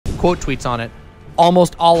quote tweets on it,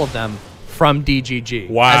 almost all of them from DGG.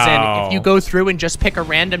 Wow. As in, if you go through and just pick a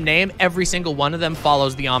random name, every single one of them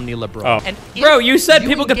follows the omniliberal. Oh. And bro, you said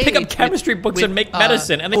people could pick up chemistry books and make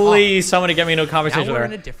medicine. And then please, someone to get me into a conversation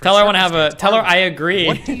with her. Tell her I want to have a. Tell her I agree.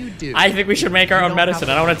 What do you do? I think we should make our own medicine.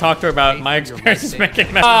 And I want to talk to her about my experiences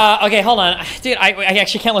making medicine. Okay, hold on, dude. I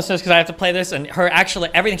actually can't listen to this because I have to play this. And her actually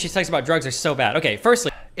everything she says about drugs are so bad. Okay,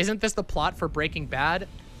 firstly, isn't this the plot for Breaking Bad?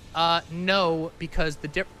 No, because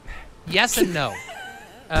the yes and no.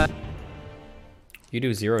 You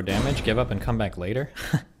do 0 damage, give up, and come back later?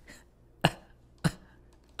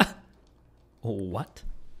 What?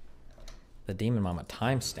 The Demon Mama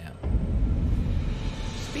timestamp.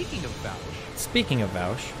 Speaking of Vaush. Speaking of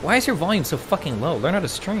Vaush, why is your volume so fucking low? Learn how to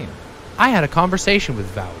stream. I had a conversation with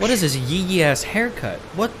Vaush. What is this yee-yee ass haircut?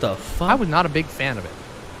 What the fuck? I was not a big fan of it.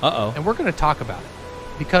 Uh-oh. And we're going to talk about it.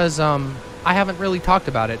 Because, I haven't really talked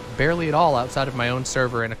about it barely at all outside of my own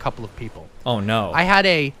server and a couple of people. Oh, no. I had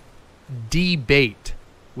a debate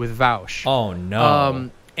with Vaush. Oh, no.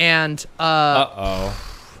 Uh-oh.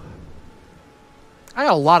 I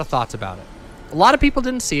had a lot of thoughts about it. A lot of people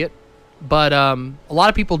didn't see it, but a lot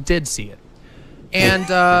of people did see it. And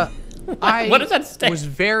what does that say? Was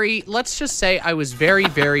very, let's just say I was very,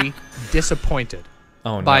 very disappointed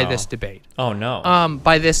by this debate. Oh, no.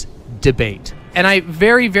 By this debate. And I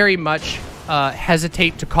very, very much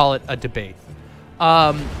hesitate to call it a debate.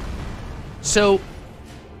 So,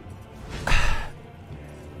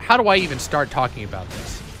 how do I even start talking about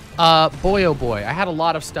this? Boy, oh boy, I had a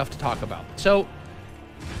lot of stuff to talk about. So,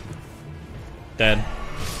 dead.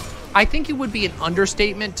 I think it would be an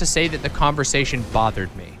understatement to say that the conversation bothered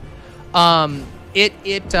me. It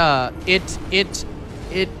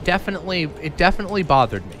definitely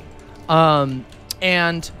bothered me.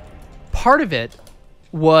 And part of it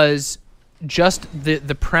was just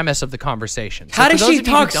the premise of the conversation. So how did she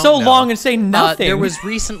talk so long and say nothing? There was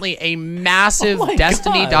recently a massive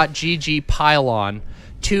Destiny.gg pile-on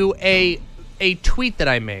to a tweet that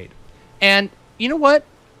I made. And you know what?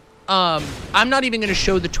 I'm not even going to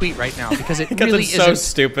show the tweet right now because it really so isn't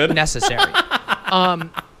stupid. necessary.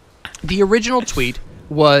 The original tweet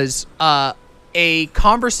was a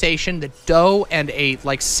conversation that Doe and a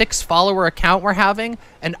 6-follower account were having,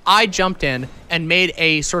 and I jumped in and made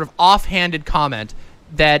a sort of offhanded comment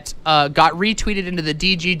that got retweeted into the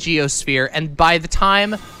DG geosphere, and by the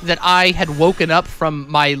time that I had woken up from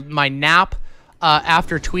my nap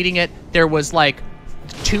after tweeting it, there was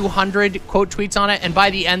 200 quote tweets on it, and by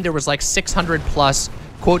the end there was 600 plus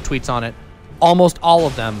quote tweets on it, almost all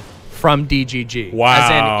of them from DGG. Wow. As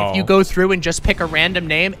in, if you go through and just pick a random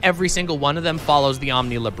name, every single one of them follows the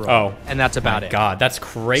omniliberal. Oh, and that's about it. God, that's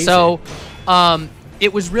crazy. So,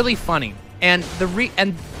 it was really funny, and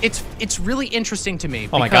it's really interesting to me.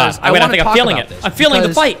 Oh my God! I think I'm feeling it. I'm feeling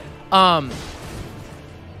the fight.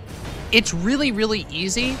 It's really, really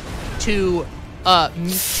easy to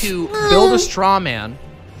build a straw man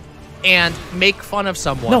and make fun of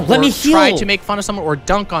someone. No, let me heal. Try to make fun of someone or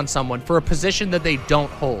dunk on someone for a position that they don't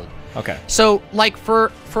hold. Okay. So,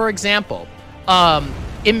 for example,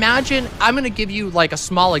 imagine, I'm going to give you, a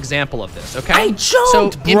small example of this, okay? I jumped, so,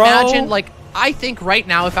 bro! Imagine, I think right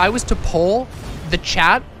now, if I was to poll the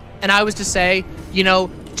chat, and I was to say,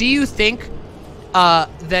 do you think,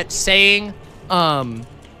 that saying, the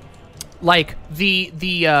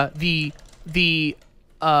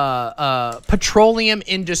petroleum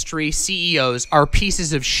industry CEOs are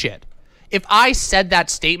pieces of shit. If I said that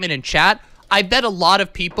statement in chat, I bet a lot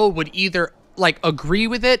of people would either agree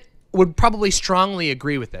with it, would probably strongly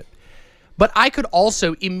agree with it. But I could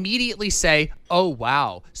also immediately say, oh,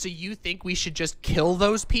 wow, so you think we should just kill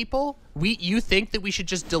those people? You think that we should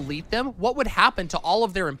just delete them? What would happen to all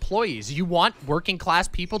of their employees? You want working class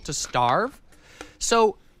people to starve?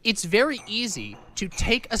 So it's very easy to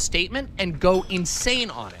take a statement and go insane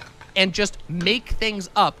on it and just make things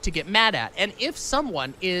up to get mad at. And if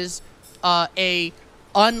someone is a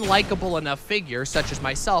unlikable enough figure, such as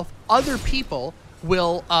myself, other people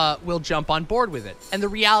will jump on board with it. And the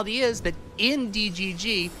reality is that in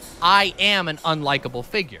DGG, I am an unlikable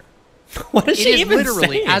figure. What is she even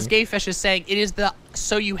literally, saying? as Gayfish is saying, it is the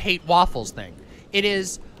 "so you hate waffles" thing. It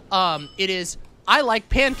is I like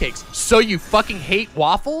pancakes, so you fucking hate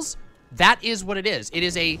waffles? That is what it is. It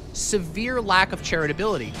is a severe lack of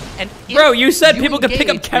charitability. And bro, you said people could pick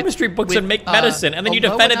up chemistry books and make medicine, and then you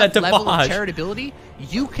defended that to level of Vaush. Charitability,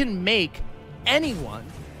 you can make anyone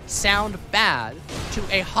sound bad to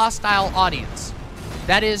a hostile audience.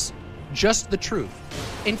 That is just the truth.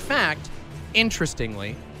 In fact,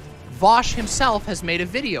 interestingly, Vaush himself has made a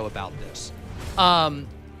video about this. And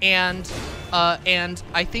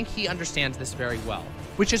I think he understands this very well.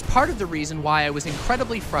 which is part of the reason why I was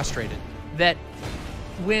incredibly frustrated that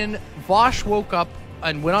when Vaush woke up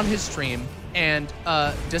and went on his stream and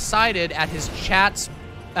decided at his chat's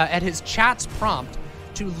prompt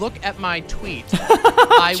to look at my tweet,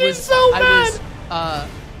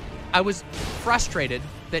 I was frustrated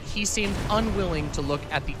that he seemed unwilling to look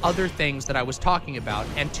at the other things that I was talking about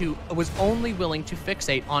and was only willing to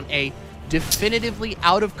fixate on a definitively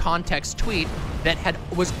out of context tweet that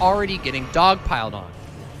was already getting dogpiled on.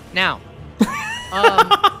 Now,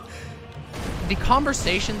 the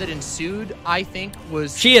conversation that ensued, I think,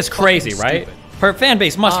 was she is crazy, right? Stupid. Her fan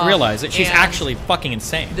base must realize that she's actually fucking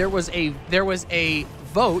insane. There was a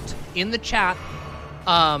vote in the chat,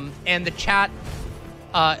 and the chat.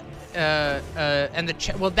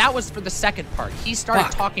 Well, that was for the second part. He started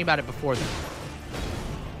talking about it before that.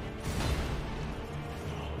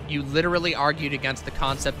 You literally argued against the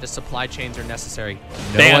concept that supply chains are necessary.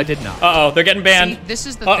 No, banned. I did not. Uh-oh, they're getting banned. See, this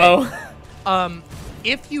is the thing.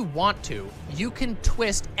 If you want to, you can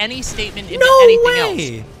twist any statement into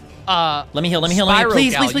anything else. Let me heal.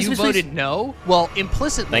 Please. You voted no. Well,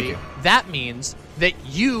 implicitly, that means that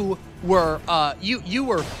you were you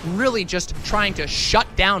were really just trying to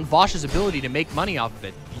shut down Vaush's ability to make money off of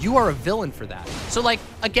it. You are a villain for that. So, like,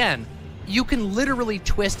 again, you can literally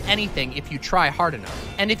twist anything if you try hard enough.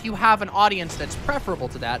 And if you have an audience that's preferable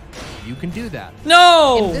to that, you can do that.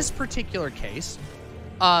 No! In this particular case,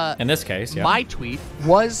 my tweet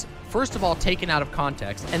was, first of all, taken out of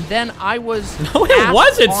context, and then I was no, it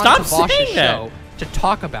wasn't. Stop Vaush's saying that. show to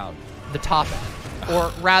talk about the topic,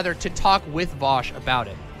 or rather, to talk with Vaush about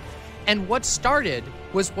it. And what started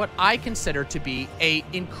was what I consider to be a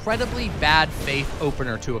incredibly bad faith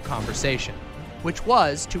opener to a conversation, which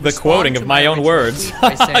was to the quoting of my own words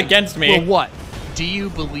saying, against me. Well, what do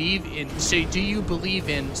you believe in? Do you believe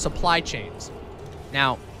in supply chains?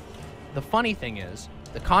 Now, the funny thing is,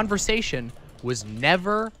 the conversation was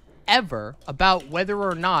never, ever about whether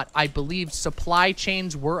or not I believed supply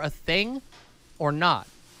chains were a thing or not.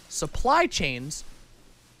 Supply chains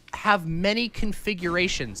have many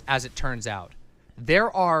configurations, as it turns out.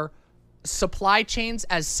 There are supply chains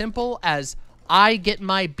as simple as I get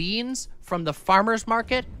my beans from the farmer's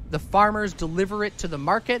market, the farmers deliver it to the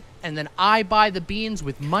market, and then I buy the beans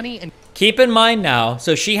with money. And keep in mind now,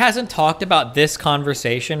 so she hasn't talked about this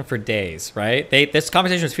conversation for days, right? This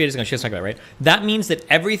conversation was 3 days ago, she was talking about it, right? That means that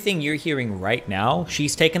everything you're hearing right now,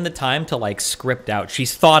 she's taken the time to, like, script out.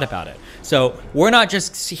 She's thought about it. So we're not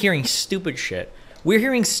just hearing stupid shit. We're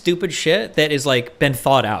hearing stupid shit that is, like, been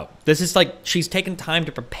thought out. This is like she's taken time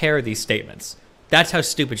to prepare these statements. That's how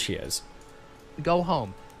stupid she is. Go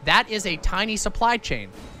home. That is a tiny supply chain.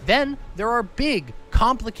 Then there are big,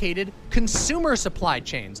 complicated consumer supply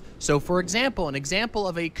chains. So, for example, an example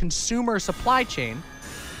of a consumer supply chain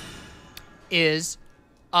is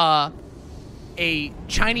a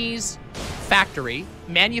Chinese factory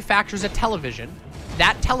manufactures a television.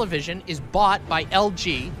 That television is bought by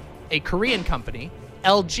LG, a Korean company.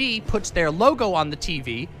 LG puts their logo on the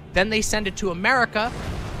TV, then they send it to America,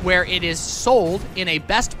 where it is sold in a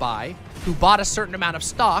Best Buy, who bought a certain amount of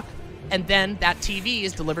stock, and then that TV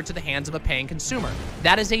is delivered to the hands of a paying consumer.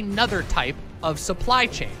 That is another type of supply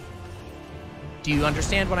chain. Do you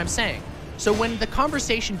understand what I'm saying? So when the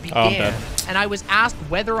conversation began, and I was asked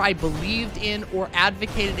whether I believed in or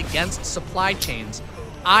advocated against supply chains,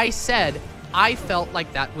 I said I felt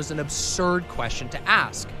like that was an absurd question to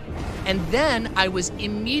ask. And then I was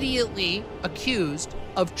immediately accused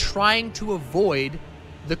of trying to avoid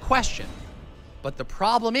the question. But the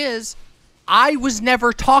problem is, I was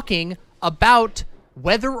never talking about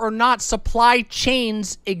whether or not supply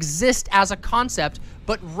chains exist as a concept,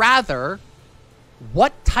 but rather,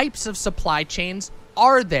 what types of supply chains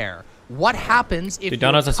are there? What happens if you're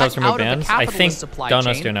cut out of a capitalist supply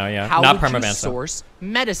chain? Do now, yeah. How not would you source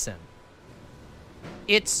medicine?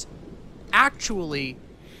 It's actually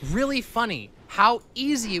really funny how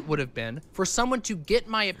easy it would have been for someone to get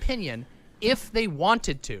my opinion if they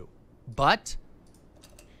wanted to. But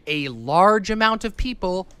a large amount of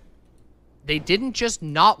people, they didn't just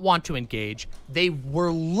not want to engage, they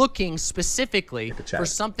were looking specifically for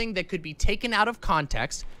something that could be taken out of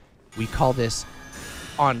context. We call this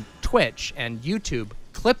on Twitch and YouTube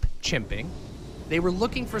clip chimping. They were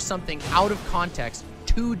looking for something out of context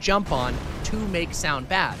to jump on to make sound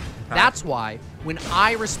bad. That's why when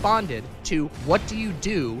I responded to what do you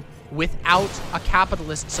do without a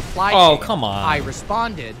capitalist supply chain, come on. I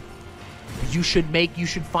responded, you should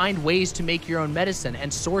find ways to make your own medicine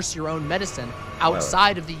and source your own medicine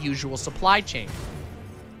outside of the usual supply chain.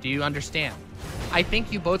 Do you understand? I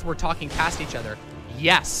think you both were talking past each other.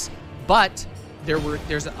 Yes, but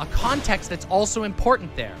there's a context that's also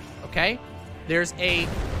important there. Okay, there is a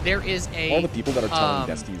all the people that are telling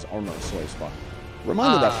Destiny's armor is slow as fuck.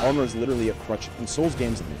 Reminder that armor is literally a crutch in Souls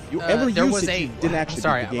games. If you ever use it, you didn't actually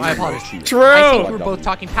beat the game. I apologize. True. I think we were both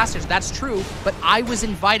talking past it. That's true, but I was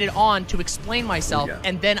invited on to explain myself,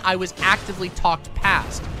 and then I was actively talked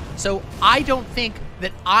past. So I don't think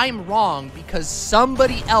that I'm wrong because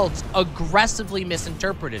somebody else aggressively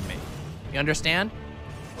misinterpreted me. You understand?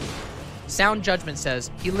 Sound Judgment says,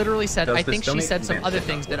 he literally said, I think she said some other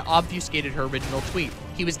things that obfuscated her original tweet.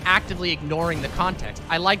 He was actively ignoring the context.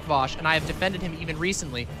 I like Vaush, and I have defended him even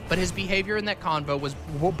recently, but his behavior in that convo was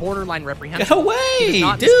borderline reprehensible. Get away, he was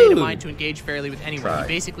not dude! in the state of mind to engage fairly with anyone. He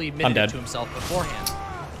basically admitted it to himself beforehand.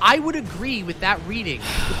 I would agree with that reading,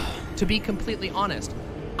 to be completely honest.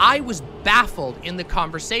 I was baffled in the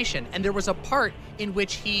conversation, and there was a part in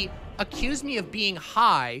which he accused me of being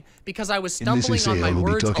high because I was stumbling on my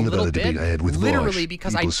words a little bit, literally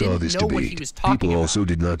because I didn't know what he was talking about. People also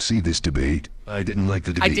did not see this debate. I didn't like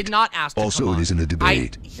the debate. I did not ask to also, come on. it isn't a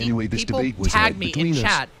debate. Anyway, this debate was tagged me in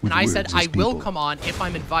chat, and I said I will come come on if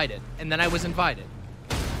I'm invited, and then I was invited.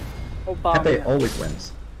 Pepe always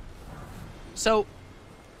wins. So,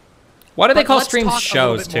 why do they call let's streams talk a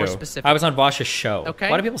shows little bit more too? specific. I was on Vaush's show. Okay.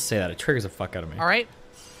 Why do people say that? It triggers the fuck out of me. all right,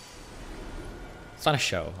 It's not a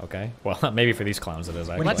show, okay? Well, maybe for these clowns it is.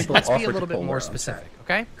 Actually. let's people be a offer little to bit pull more their own specific, chat.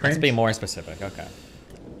 okay? Let's be more specific. Okay.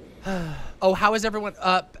 Oh, how is everyone?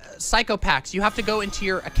 Psychopax, you have to go into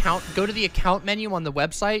your account. Go to the account menu on the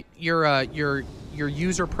website. Your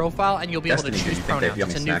user profile, and you'll be able to Destiny, choose you think they have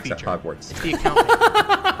pronouns. It's a yummy new snacks at feature. Hogwarts? It's the account menu.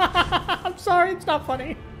 I'm sorry, it's not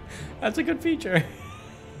funny. That's a good feature.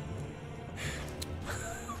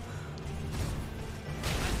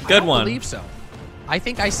 I don't believe so. I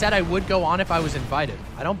think I said I would go on if I was invited.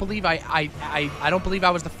 I don't believe I don't believe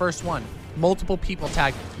I was the first one. Multiple people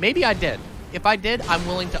tagged me. Maybe I did. If I did, I'm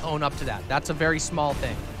willing to own up to that. That's a very small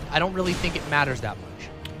thing. I don't really think it matters that much.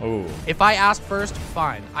 Ooh. If I ask first,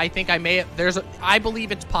 fine. I think I may. I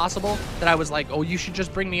believe it's possible that I was like, oh, you should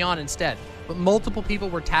just bring me on instead. But multiple people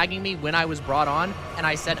were tagging me when I was brought on, and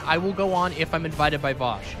I said I will go on if I'm invited by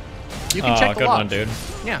Vaush. You can check the good logs. one, dude.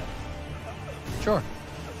 Yeah. Sure.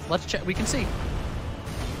 Let's check. We can see.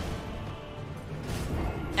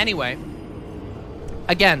 Anyway,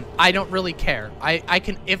 again, I don't really care. I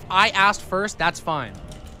can, if I asked first, that's fine.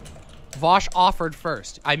 Vaush offered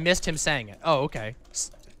first. I missed him saying it. Oh, okay.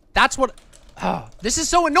 That's what. Oh, this is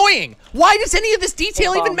so annoying. Why does any of this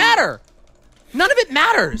detail even matter? None of it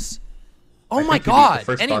matters. Oh my god. The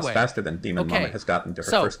first Anyway, boss faster than Demon Mama has gotten to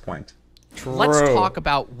her first point. Let's talk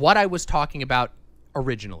about what I was talking about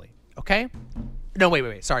originally. Okay? No,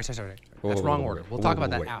 wait. Sorry. That's wrong order. We'll talk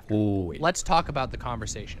about that after. Let's talk about the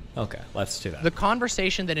conversation. Okay, let's do that. The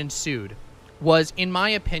conversation that ensued was, in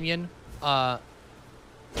my opinion, not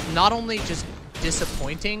only just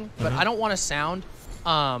disappointing, but I don't want to sound.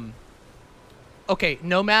 Okay,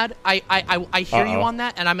 Nomad, I hear you on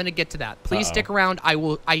that, and I'm gonna get to that. Please stick around.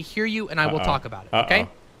 I hear you, and I will talk about it. Okay.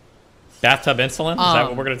 Bathtub insulin? Is that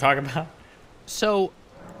what we're gonna talk about? So,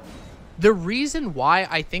 the reason why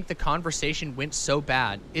I think the conversation went so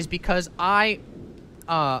bad is because I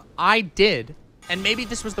did, and maybe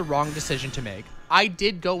this was the wrong decision to make. I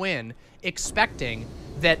did go in expecting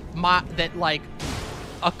that like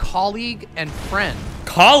a colleague and friend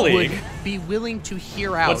would be willing to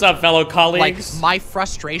hear out. What's up, fellow colleagues? Like my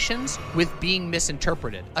frustrations with being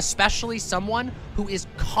misinterpreted, especially someone who is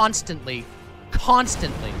constantly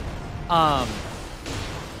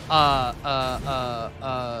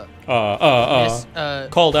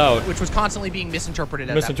called out, which was constantly being misinterpreted.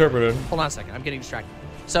 Hold on a second, I'm getting distracted.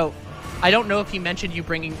 So, I don't know if he mentioned you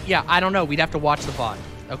bringing. Yeah, I don't know. We'd have to watch the VOD.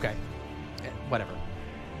 Okay, whatever.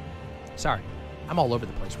 Sorry, I'm all over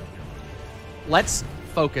the place right now. Let's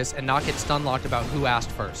focus and not get stun locked about who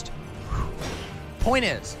asked first. Point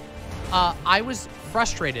is, I was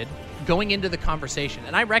frustrated going into the conversation,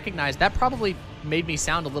 and I recognize that probably made me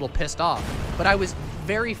sound a little pissed off, but I was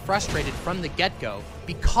very frustrated from the get-go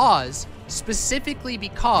specifically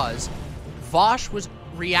because Vaush was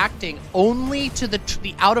reacting only to the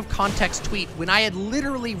out-of-context tweet when I had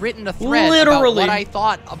literally written a thread about what I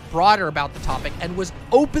thought broader about the topic and was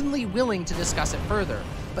openly willing to discuss it further.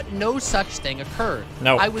 But no such thing occurred.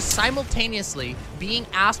 No. I was simultaneously being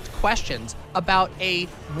asked questions about a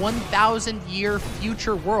 1,000-year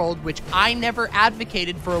future world, which I never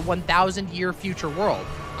advocated for a 1,000-year future world.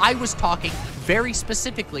 I was talking very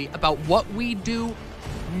specifically about what we do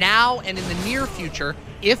now and in the near future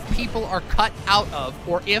if people are cut out of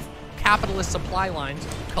or if capitalist supply lines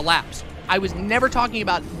collapse. I was never talking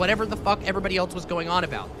about whatever the fuck everybody else was going on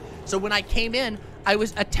about. So when I came in, I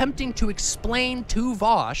was attempting to explain to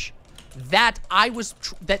Vaush that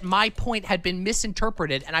that my point had been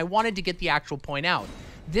misinterpreted, and I wanted to get the actual point out.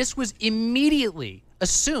 This was immediately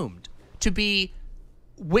assumed to be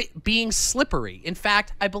being slippery. In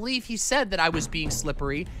fact, I believe he said that I was being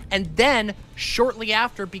slippery, and then shortly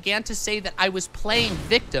after began to say that I was playing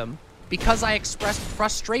victim because I expressed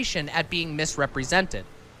frustration at being misrepresented.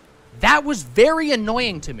 That was very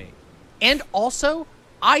annoying to me. And also,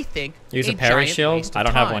 I think use a parry shield. I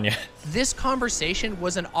don't have one yet. This conversation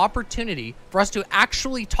was an opportunity for us to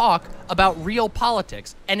actually talk about real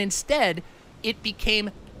politics, and instead, it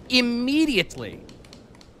became immediately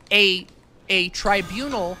a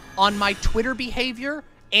tribunal on my Twitter behavior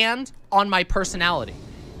and on my personality.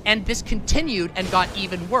 And this continued and got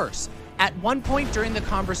even worse. At one point during the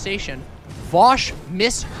conversation, Vaush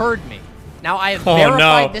misheard me. Now, I have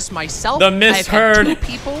verified this myself. The misheard. I have had 2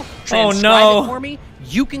 people transcribe it for me.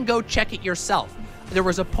 You can go check it yourself. There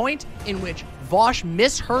was a point in which Vaush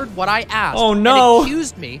misheard what I asked and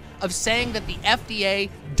accused me of saying that the FDA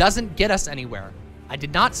doesn't get us anywhere. I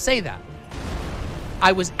did not say that.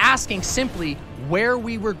 I was asking simply where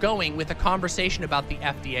we were going with a conversation about the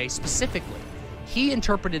FDA specifically. He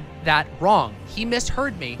interpreted that wrong. He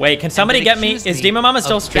misheard me. Wait, can somebody get me? Is Demon Mama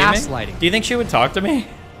still streaming? Gaslighting. Do you think she would talk to me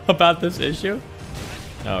about this issue?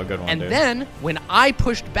 Oh, good one, And dude. then, when I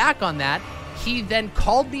pushed back on that, he then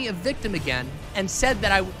called me a victim again and said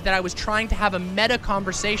that I was trying to have a meta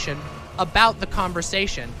conversation about the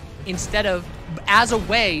conversation instead of as a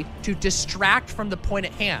way to distract from the point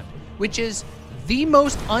at hand, which is the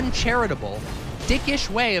most uncharitable, dickish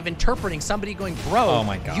way of interpreting somebody going, bro, oh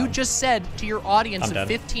my God. You just said to your audience of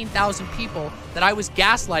 15,000 people that I was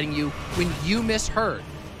gaslighting you when you misheard.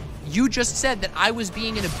 You just said that I was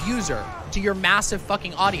being an abuser to your massive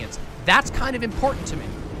fucking audience. That's kind of important to me.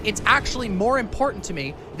 It's actually more important to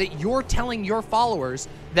me that you're telling your followers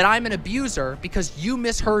that I'm an abuser because you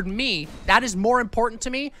misheard me. That is more important to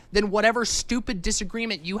me than whatever stupid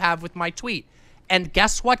disagreement you have with my tweet. And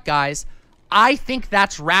guess what, guys? I think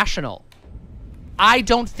that's rational. I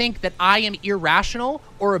don't think that I am irrational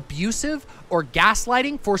or abusive or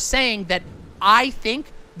gaslighting for saying that I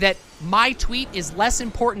think that my tweet is less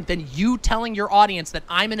important than you telling your audience that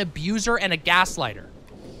I'm an abuser and a gaslighter.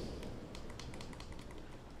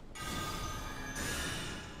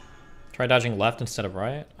 Try dodging left instead of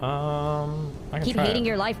right. I can Keep try hating it.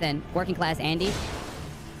 your life then, working class Andy.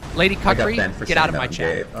 Lady Cuckery, get out of my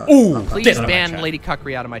chat. Ooh, please ban Lady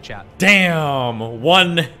Cuckery out of my chat. Damn,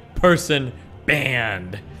 1 person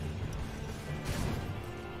banned.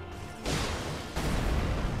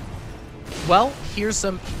 Well, here's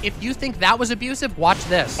some. If you think that was abusive, watch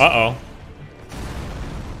this. Uh-oh.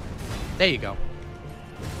 There you go.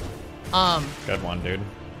 Good one, dude.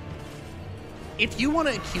 If you want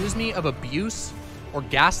to accuse me of abuse or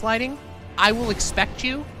gaslighting, I will expect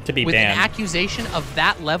you to be with banned. An accusation of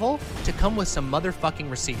that level to come with some motherfucking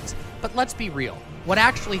receipts. But let's be real. What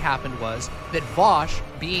actually happened was that Vaush,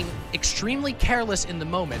 being extremely careless in the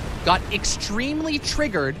moment, got extremely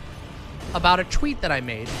triggered about a tweet that I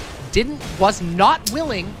made, was not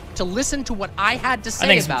willing to listen to what I had to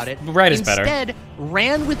say about it. Right is better. Instead,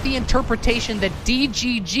 ran with the interpretation that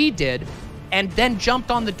DGG did, and then jumped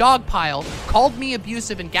on the dog pile, called me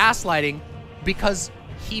abusive and gaslighting because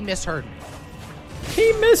he misheard me.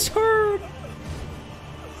 He misheard.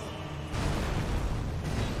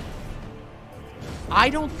 I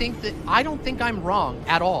don't think I'm wrong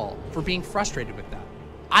at all for being frustrated with that.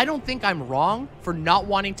 I don't think I'm wrong for not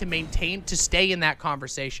wanting to stay in that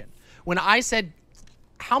conversation. When I said,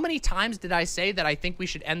 how many times did I say that I think we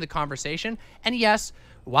should end the conversation? And yes,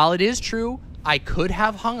 while it is true, I could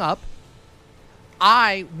have hung up.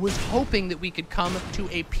 I was hoping that we could come to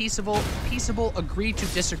a peaceable agree to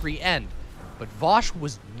disagree end. But Vaush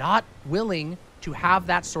was not willing to have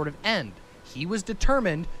that sort of end. He was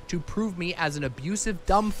determined to prove me as an abusive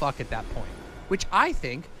dumb fuck at that point, which I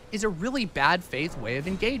think is a really bad faith way of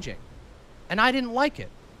engaging. And I didn't like it,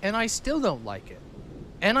 and I still don't like it.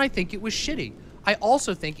 And I think it was shitty. I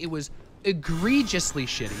also think it was egregiously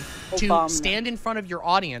shitty to stand in front of your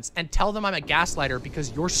audience and tell them I'm a gaslighter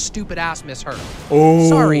because your stupid ass misheard. Oh,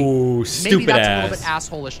 sorry. Stupid Maybe that's ass. a little bit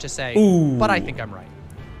asshole-ish to say, Ooh. but I think I'm right.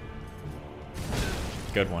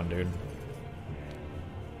 Good one, dude.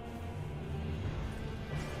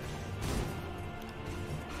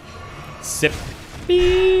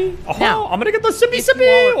 Sippy. Oh, Now, I'm gonna get the sippy if sippy. you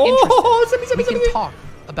all are Oh, interested, sippy we sippy can sippy. talk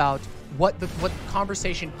about what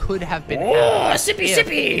conversation could have been Oh, had sippy if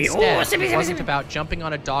sippy. instead Oh, sippy it sippy wasn't sippy. about jumping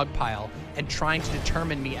on a dog pile and trying to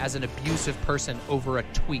determine me as an abusive person over a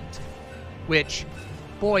tweet, which,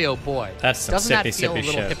 boy oh boy, That's some doesn't that sippy feel a sippy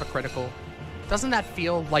little shit. hypocritical? Doesn't that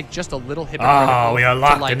feel like just a little hypocritical? Oh, we are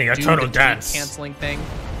locked to, in the eternal dance. Canceling thing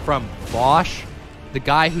from Vaush, the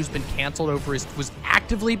guy who's been canceled over was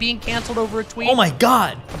actively being canceled over a tweet. Oh my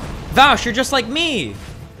God, Vaush, you're just like me.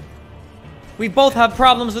 We both have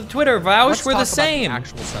problems with Twitter, Vaush. We're the same. About the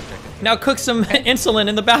actual subject. Now cook some insulin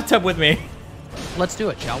in the bathtub with me. Let's do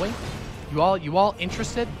it, shall we? You all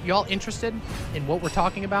interested? You all interested in what we're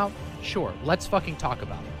talking about? Sure, let's fucking talk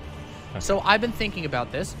about it. Okay. So I've been thinking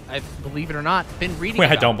about this. I've, believe it or not, been reading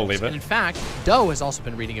about I don't this. believe it. And in fact, Doe has also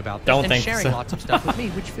been reading about this and sharing lots of stuff with me,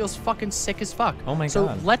 which feels fucking sick as fuck. Oh my God.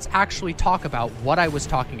 So let's actually talk about what I was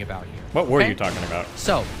talking about here. What were you talking about?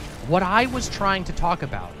 So, what I was trying to talk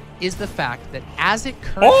about is the fact that as it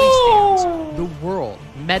currently stands, the world,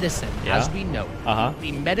 medicine, as we know it,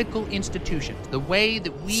 the medical institutions, the way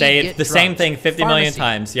that we say it's get the drugs, same thing 50 million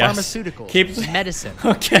times. Yes. Pharmaceuticals, medicine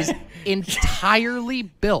is entirely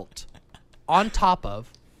built on top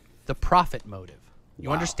of the profit motive.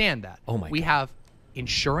 You understand that? Oh my God. We have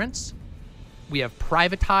insurance, we have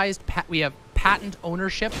privatized, we have patent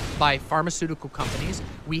ownership by pharmaceutical companies,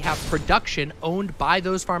 we have production owned by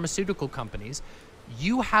those pharmaceutical companies.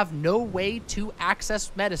 You have no way to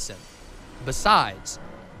access medicine besides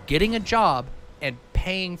getting a job and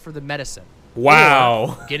paying for the medicine.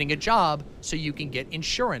 Wow. Or getting a job so you can get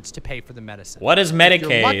insurance to pay for the medicine. What is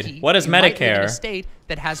Medicaid? Lucky, what is you might live Medicare? in a state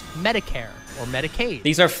that has Medicare or Medicaid.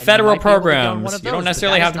 These are federal programs. You don't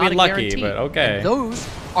necessarily have to be lucky, but okay. And those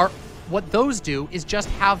are what those do is just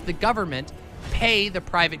have the government pay the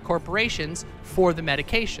private corporations for the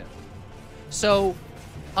medication. So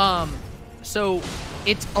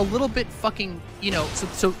it's a little bit fucking, you know,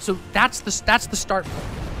 so that's the start point.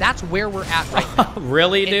 That's where we're at right now.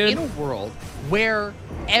 Really, dude? In a world where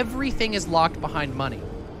everything is locked behind money,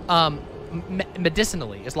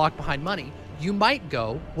 medicinally is locked behind money, you might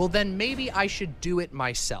go, well, then maybe I should do it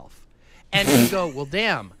myself. And you go, well,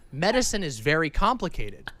 damn, medicine is very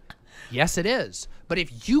complicated. Yes, it is. But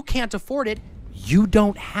if you can't afford it, you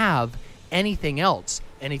don't have anything else.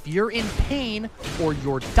 And if you're in pain or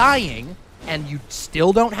you're dying and you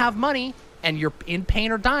still don't have money and you're in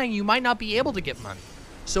pain or dying, you might not be able to get money.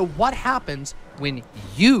 So what happens when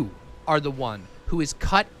you are the one who is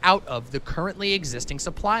cut out of the currently existing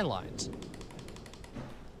supply lines?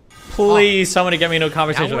 Please, somebody get me into a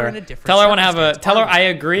conversation with her. Tell her I want to have a. Tell her I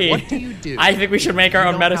agree. What do you do? I think we should make our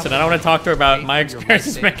own medicine. I don't want to talk to her about my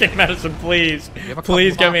experiences making medicine. Please,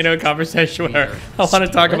 please get me into a conversation with her. I want to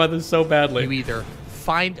talk about this so badly. You either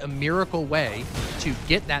find a miracle way to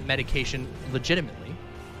get that medication legitimately,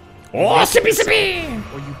 or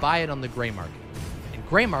you buy it on the gray market. And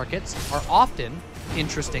gray markets are often,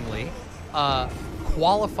 interestingly,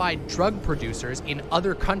 qualified drug producers in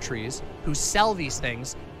other countries who sell these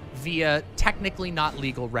things via technically not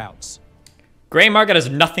legal routes. Gray market has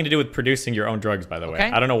nothing to do with producing your own drugs, by the way.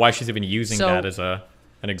 I don't know why she's even using that as an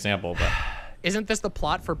example. But isn't this the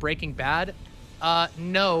plot for Breaking Bad?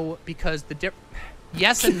 No, because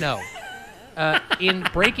yes and no. In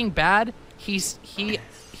Breaking Bad, he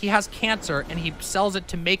has cancer and he sells it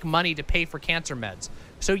to make money to pay for cancer meds.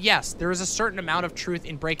 So yes, there is a certain amount of truth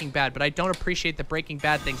in Breaking Bad, but I don't appreciate the Breaking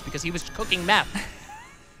Bad things because he was cooking meth.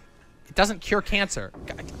 It doesn't cure cancer.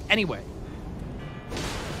 Anyway.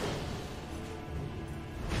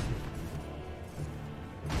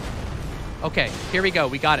 Okay, here we go.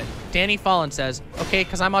 We got it. Danny Fallon says, okay,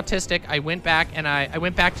 because I'm autistic, I went back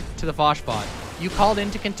to the Vaush bot. You called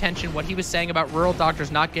into contention what he was saying about rural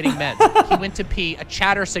doctors not getting meds. He went to pee. A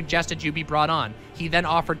chatter suggested you be brought on. He then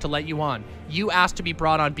offered to let you on. You asked to be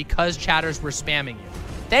brought on because chatters were spamming you.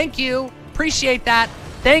 Thank you. Appreciate that.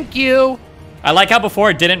 Thank you. I like how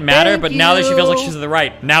before it didn't matter, but now that she feels like she's the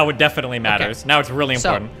right, now it definitely matters. Okay. Now it's really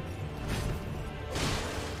important.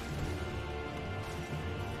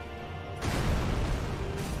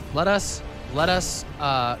 Let us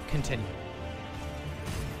continue.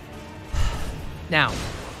 Now,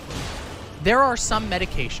 there are some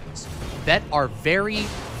medications that are very,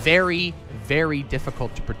 very, very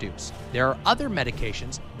difficult to produce. There are other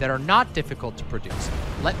medications that are not difficult to produce.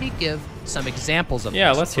 Let me give some examples of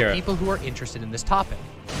this for people who are interested in this topic.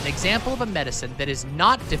 An example of a medicine that is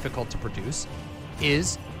not difficult to produce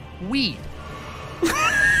is weed.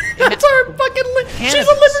 That's our fucking... She's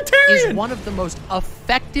a libertarian! Is one of the most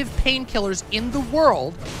effective painkillers in the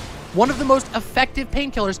world. One of the most effective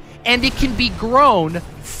painkillers, and it can be grown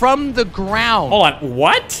from the ground. Hold on,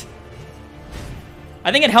 what?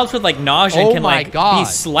 I think it helps with like nausea and can be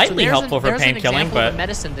slightly helpful for pain killing, but of a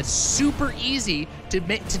medicine that's super easy to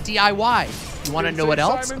DIY. You want to know what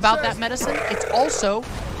else about that medicine? It's also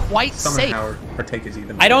quite safe.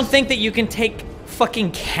 I don't think that you can take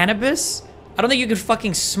fucking cannabis I don't think you could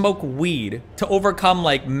fucking smoke weed to overcome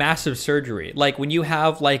like massive surgery. Like when you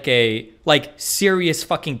have like serious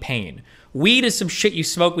fucking pain. Weed is some shit you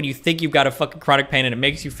smoke when you think you've got a fucking chronic pain and it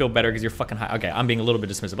makes you feel better because you're fucking high. Okay, I'm being a little bit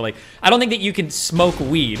dismissive, but like, I don't think that you can smoke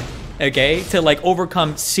weed, okay, to like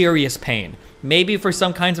overcome serious pain. Maybe for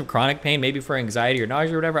some kinds of chronic pain, maybe for anxiety or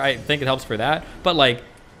nausea or whatever, I think it helps for that. But like,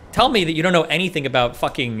 tell me that you don't know anything about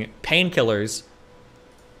fucking painkillers.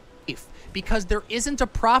 Because there isn't a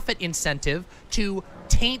profit incentive to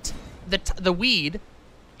taint the weed.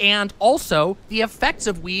 And also, the effects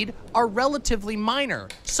of weed are relatively minor.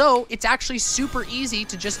 So it's actually super easy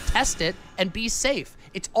to just test it and be safe.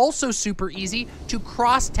 It's also super easy to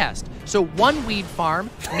cross-test. So one weed farm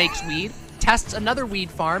makes weed, tests another weed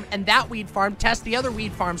farm, and that weed farm tests the other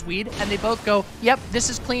weed farm's weed, and they both go, yep, this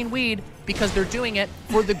is clean weed, because they're doing it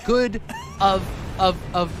for the good of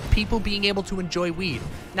people being able to enjoy weed.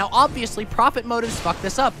 Now, obviously, profit motives fuck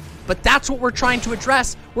this up. But that's what we're trying to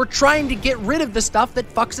address. We're trying to get rid of the stuff that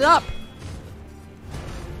fucks it up.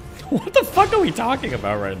 What the fuck are we talking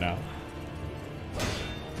about right now?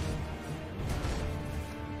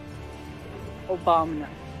 Obama.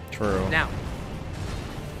 True. Now,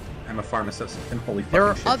 I'm a pharmacist, and holy fucking there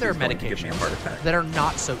are shit, other she's going to give me a heart medications attack. that are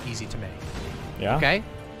not so easy to make. Yeah. Okay?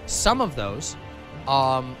 Some of those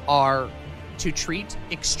are to treat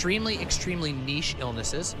extremely niche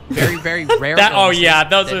illnesses, very rare illnesses oh yeah,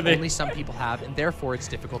 those that are the only some people have, and therefore it's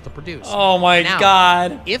difficult to produce. Oh my Now,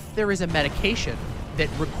 god. If there is a medication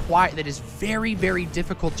that is very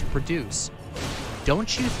difficult to produce,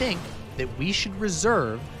 don't you think that we should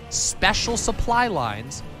reserve special supply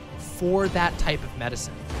lines for that type of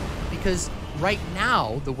medicine? Because right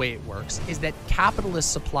now the way it works is that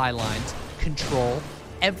capitalist supply lines control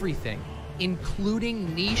everything,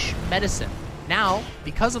 including niche medicine. Now,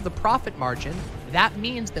 because of the profit margin, that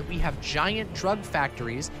means that we have giant drug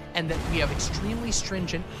factories and that we have extremely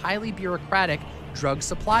stringent, highly bureaucratic drug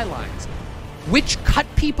supply lines, which cut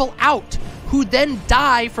people out who then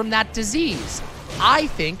die from that disease. I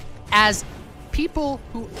think, as people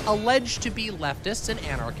who allege to be leftists and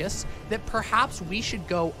anarchists, that perhaps we should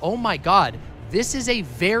go, oh my god, this is a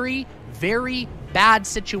very bad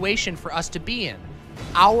situation for us to be in.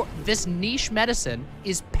 This niche medicine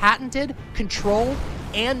is patented, controlled,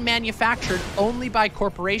 and manufactured only by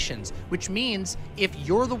corporations, which means if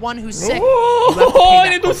you're the one who's sick, you have to pay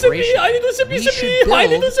that corporation. We should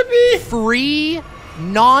build free,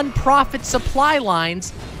 non-profit supply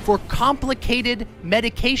lines for complicated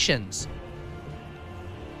medications.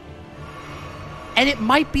 And it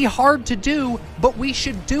might be hard to do, but we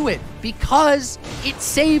should do it because it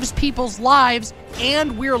saves people's lives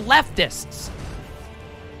and we're leftists.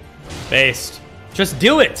 Based. Just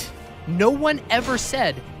do it. No one ever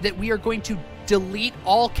said that we are going to delete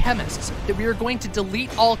all chemists, that we are going to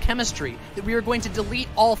delete all chemistry, that we are going to delete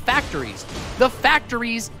all factories. The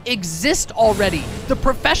factories exist already. The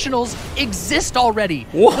professionals exist already.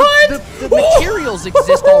 What? The materials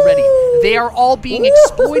exist already. They are all being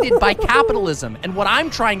exploited by capitalism. And what I'm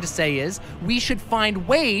trying to say is we should find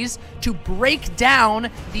ways to break down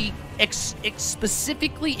the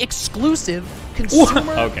specifically exclusive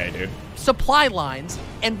consumer supply lines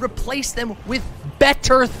and replace them with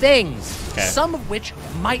better things, some of which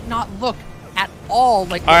might not look at all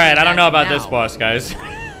like. All right, I don't know about now. this, boss, guys.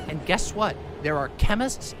 And guess what? There are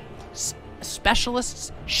chemists,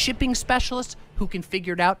 specialists, shipping specialists who can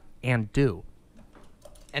figure it out and do.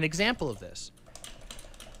 An example of this.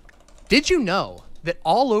 Did you know that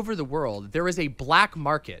all over the world there is a black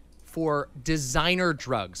market for designer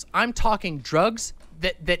drugs? I'm talking drugs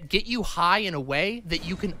that get you high in a way that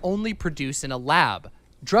you can only produce in a lab.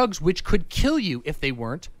 Drugs which could kill you if they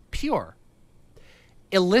weren't pure.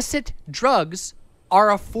 Illicit drugs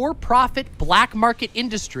are a for-profit black market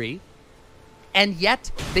industry, and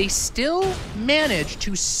yet they still manage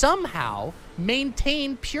to somehow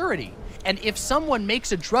maintain purity. And if someone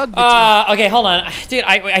makes a drug that's okay, hold on. Dude,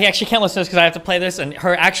 I actually can't listen to this because I have to play this, and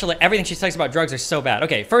everything she talks about drugs are so bad.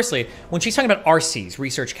 Okay, firstly, when she's talking about RCs,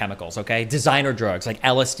 research chemicals, okay, designer drugs like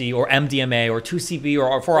LSD or MDMA or 2CB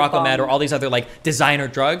or 4-Aquamed or all these other like designer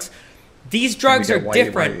drugs, these drugs are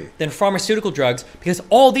different than pharmaceutical drugs because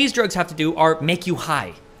all these drugs have to do are make you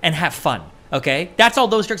high and have fun. Okay? That's all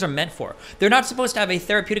those drugs are meant for. They're not supposed to have a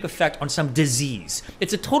therapeutic effect on some disease.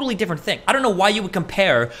 It's a totally different thing. I don't know why you would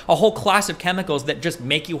compare a whole class of chemicals that just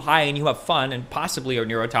make you high and you have fun and possibly are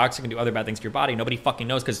neurotoxic and do other bad things to your body. Nobody fucking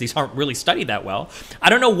knows because these aren't really studied that well. I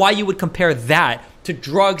don't know why you would compare that to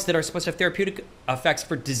drugs that are supposed to have therapeutic effects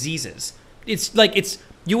for diseases. It's like,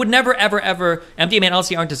 you would never, ever, MDMA and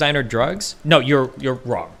LSD aren't designer drugs? No, you're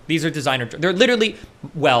wrong. These are designer drugs. They're literally,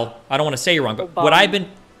 well, I don't want to say you're wrong, but what I've been...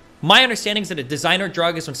 My understanding is that a designer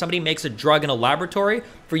drug is when somebody makes a drug in a laboratory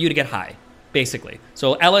for you to get high, basically.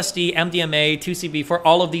 So LSD, MDMA, 2CB4,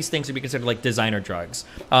 all of these things would be considered like designer drugs.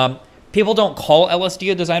 People don't call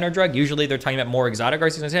LSD a designer drug. Usually they're talking about more exotic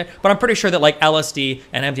drugs, but I'm pretty sure that like LSD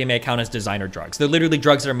and MDMA count as designer drugs. They're literally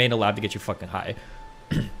drugs that are made in a lab to get you fucking high.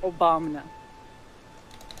 Obama.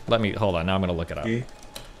 Let me, hold on, now I'm gonna look it up.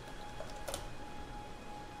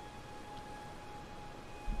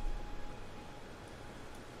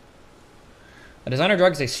 A designer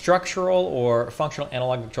drug is a structural or functional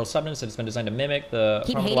analog of controlled substance that has been designed to mimic the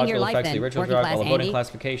pharmacological effects of the original drug while avoiding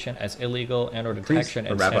classification as illegal and or detection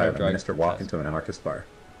and rabbi standard and drug. minister walk into an anarchist bar.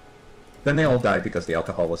 Then they all died because the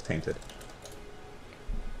alcohol was tainted.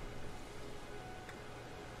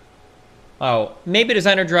 Oh, maybe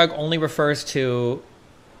designer drug only refers to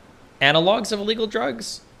analogs of illegal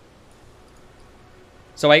drugs.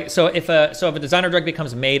 So if a designer drug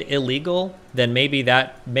becomes made illegal, then maybe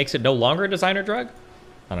that makes it no longer a designer drug?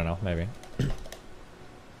 I don't know, maybe.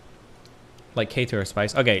 Like K2 or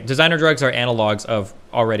Spice. Okay, designer drugs are analogs of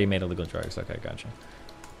already made illegal drugs. Okay, gotcha.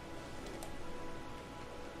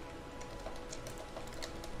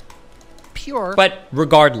 Pure. But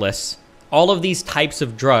regardless, all of these types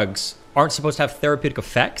of drugs aren't supposed to have therapeutic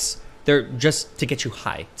effects. They're just to get you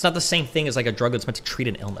high. It's not the same thing as like a drug that's meant to treat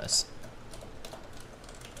an illness.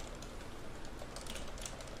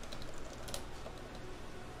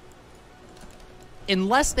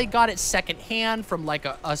 Unless they got it secondhand from like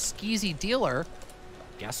a skeezy dealer,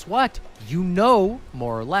 guess what? You know,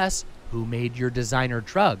 more or less, who made your designer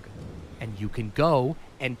drug. And you can go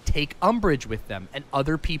and take umbrage with them, and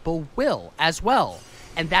other people will as well.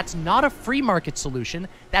 And that's not a free market solution.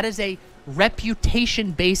 That is a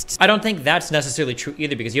reputation-based... I don't think that's necessarily true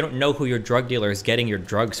either, because you don't know who your drug dealer is getting your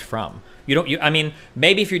drugs from. I mean,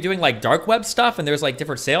 maybe if you're doing like dark web stuff and there's like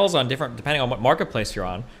different sales on different, depending on what marketplace you're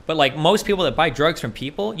on. But like most people that buy drugs from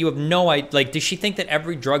people, you have no idea. Like, does she think that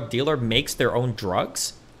every drug dealer makes their own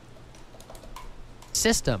drugs?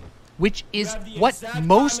 System, which is what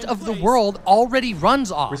most of the world already runs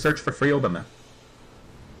off. Research for free, Obama.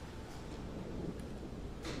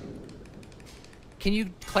 Can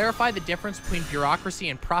you clarify the difference between bureaucracy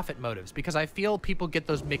and profit motives? Because I feel people get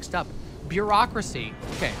those mixed up. Bureaucracy,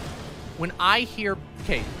 okay. When I hear,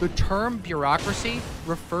 okay, the term bureaucracy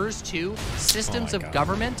refers to systems of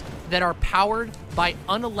government that are powered by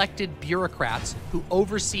unelected bureaucrats who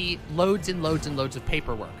oversee loads and loads and loads of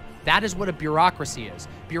paperwork. That is what a bureaucracy is.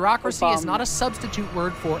 Bureaucracy is not a substitute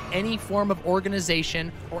word for any form of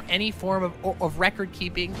organization or any form of record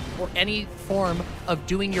keeping or any form of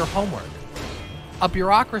doing your homework. A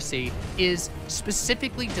bureaucracy is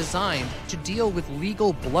specifically designed to deal with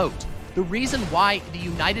legal bloat. The reason why the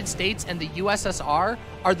United States and the USSR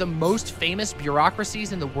are the most famous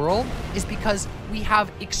bureaucracies in the world is because we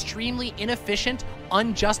have extremely inefficient,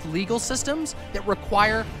 unjust legal systems that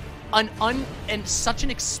require and such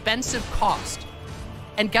an expensive cost.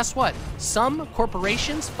 And guess what? Some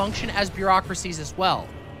corporations function as bureaucracies as well,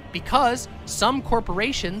 because some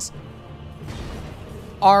corporations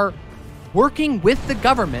are working with the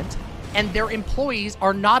government and their employees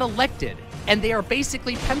are not elected, and they are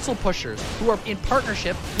basically pencil pushers who are in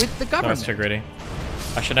partnership with the government. That's too greedy.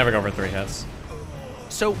 I should never go over 3 hits.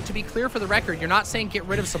 So to be clear for the record, you're not saying get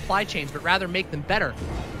rid of supply chains, but rather make them better.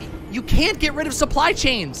 You can't get rid of supply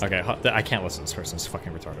chains. Okay, I can't listen to this person. It's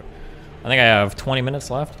fucking retarded. I think I have 20 minutes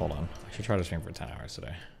left. Hold on. I should try to stream for 10 hours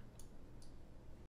today.